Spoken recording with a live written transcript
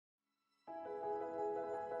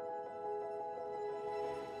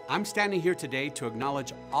I'm standing here today to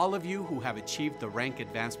acknowledge all of you who have achieved the Rank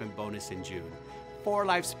Advancement Bonus in June,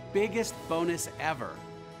 4Life's biggest bonus ever.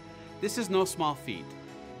 This is no small feat.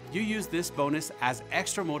 You used this bonus as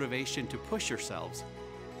extra motivation to push yourselves,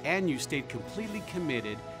 and you stayed completely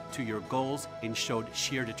committed to your goals and showed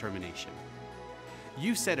sheer determination.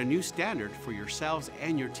 You set a new standard for yourselves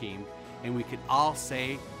and your team, and we can all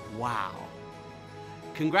say, wow.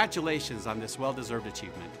 Congratulations on this well-deserved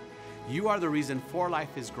achievement. You are the reason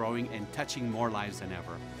 4Life is growing and touching more lives than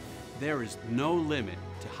ever. There is no limit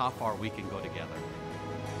to how far we can go together.